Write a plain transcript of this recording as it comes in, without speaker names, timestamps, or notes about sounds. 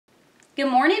Good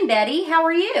morning, Betty. How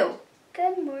are you?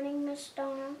 Good morning, Miss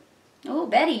Donna. Oh,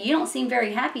 Betty, you don't seem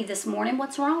very happy this morning.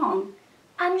 What's wrong?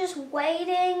 I'm just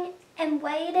waiting and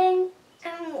waiting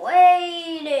and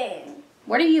waiting.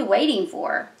 What are you waiting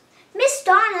for? Miss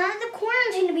Donna, the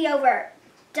quarantine to be over.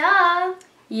 Duh.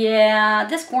 Yeah,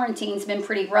 this quarantine's been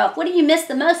pretty rough. What do you miss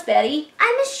the most, Betty?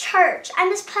 I miss church. I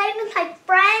miss playing with my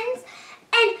friends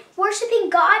and worshiping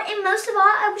God, and most of all,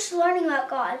 I was learning about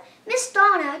God. Miss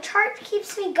Donna, church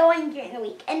keeps me going during the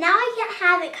week, and now I can't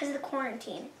have it because of the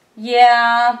quarantine.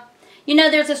 Yeah. You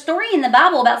know, there's a story in the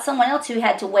Bible about someone else who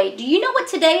had to wait. Do you know what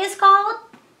today is called?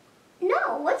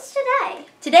 No, what's today?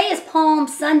 Today is Palm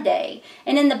Sunday.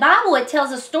 And in the Bible, it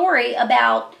tells a story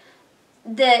about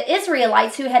the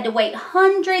Israelites who had to wait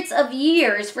hundreds of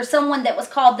years for someone that was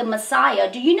called the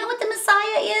Messiah. Do you know what the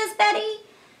Messiah is, Betty?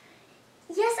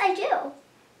 Yes, I do.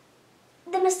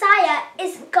 The Messiah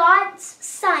is God's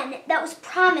son that was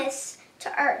promised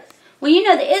to earth. Well, you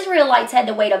know, the Israelites had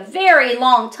to wait a very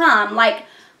long time, like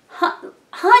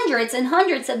hundreds and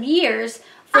hundreds of years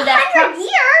for that. 100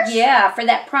 years? Yeah, for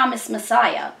that promised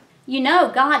Messiah. You know,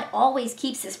 God always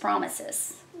keeps his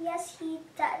promises. Yes, he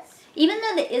does. Even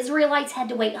though the Israelites had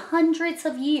to wait hundreds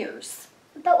of years.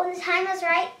 But when the time was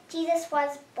right, Jesus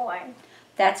was born.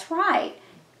 That's right.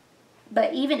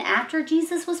 But even after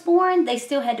Jesus was born, they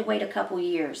still had to wait a couple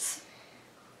years.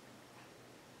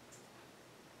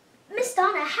 Miss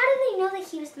Donna, how did they know that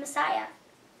he was the Messiah?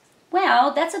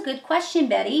 Well, that's a good question,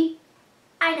 Betty.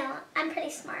 I know, I'm pretty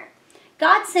smart.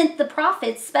 God sent the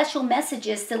prophets special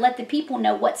messages to let the people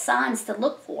know what signs to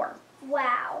look for.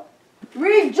 Wow.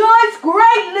 Rejoice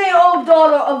greatly, O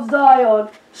daughter of Zion.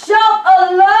 Shout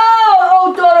aloud,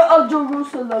 O daughter of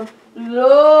Jerusalem.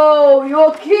 Lo,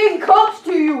 your king comes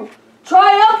to you.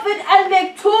 Triumphant and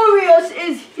victorious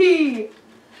is he.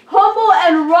 Humble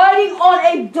and riding on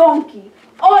a donkey,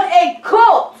 on a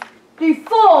colt, the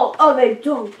foal of a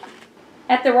donkey.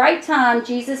 At the right time,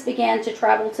 Jesus began to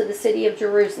travel to the city of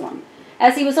Jerusalem.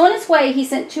 As he was on his way, he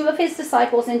sent two of his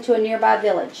disciples into a nearby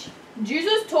village.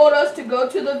 Jesus told us to go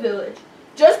to the village.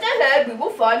 Just ahead we will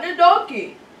find a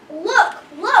donkey. Look,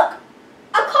 look!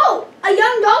 A colt! A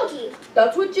young donkey!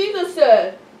 That's what Jesus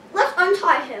said. Let's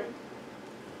untie him.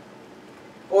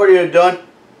 Already done.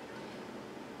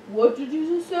 What did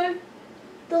Jesus say?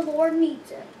 The Lord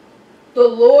needs it. The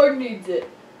Lord needs it.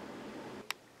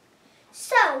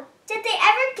 So, did they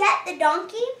ever get the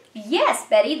donkey? Yes,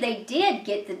 Betty, they did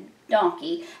get the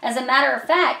donkey. As a matter of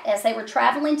fact, as they were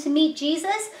traveling to meet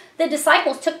Jesus, the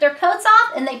disciples took their coats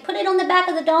off and they put it on the back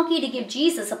of the donkey to give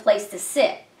Jesus a place to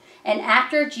sit. And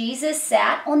after Jesus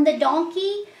sat on the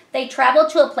donkey, they traveled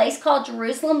to a place called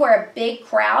Jerusalem where a big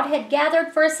crowd had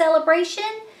gathered for a celebration.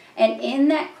 And in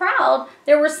that crowd,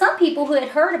 there were some people who had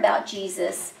heard about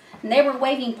Jesus. And they were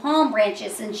waving palm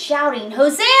branches and shouting,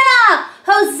 "Hosanna!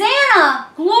 Hosanna!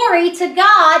 Glory to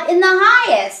God in the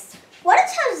highest!" What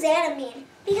does Hosanna mean?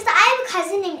 Because I have a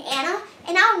cousin named Anna,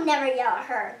 and I'll never yell at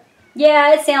her.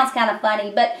 Yeah, it sounds kind of funny,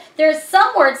 but there's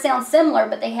some words sound similar,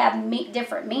 but they have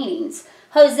different meanings.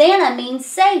 Hosanna means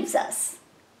saves us.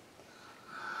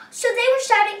 So they were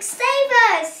shouting, "Save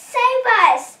us! Save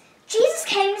us! Jesus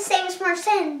came to save us from our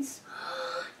sins.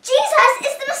 Jesus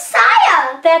is the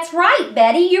Messiah!" That's right,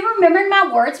 Betty. You remembered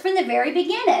my words from the very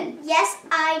beginning. Yes,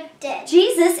 I did.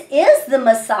 Jesus is the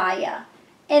Messiah.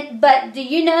 But do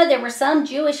you know there were some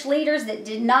Jewish leaders that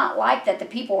did not like that the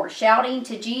people were shouting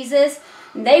to Jesus?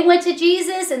 And they went to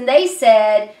Jesus and they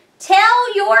said,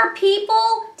 "Tell your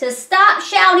people to stop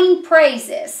shouting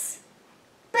praises."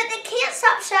 But they can't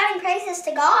stop shouting praises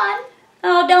to God.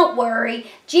 Oh, don't worry.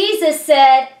 Jesus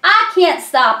said, "I can't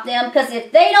stop them because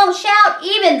if they don't shout,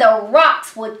 even the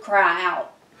rocks would cry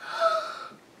out."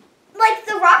 Like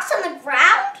the rocks on the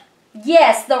ground?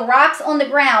 Yes, the rocks on the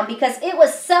ground, because it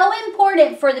was so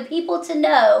important for the people to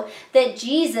know that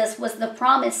Jesus was the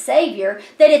promised Savior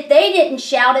that if they didn't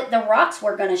shout it, the rocks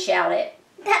were going to shout it.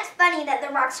 That's funny that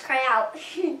the rocks cry out.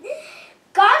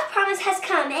 God's promise has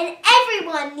come and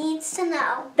everyone needs to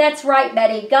know. That's right,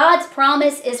 Betty. God's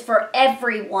promise is for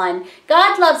everyone.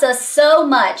 God loves us so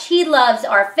much. He loves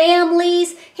our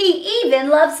families. He even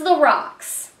loves the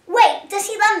rocks. Wait, does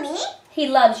he love me? He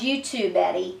loves you too,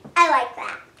 Betty. I like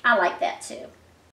that. I like that too.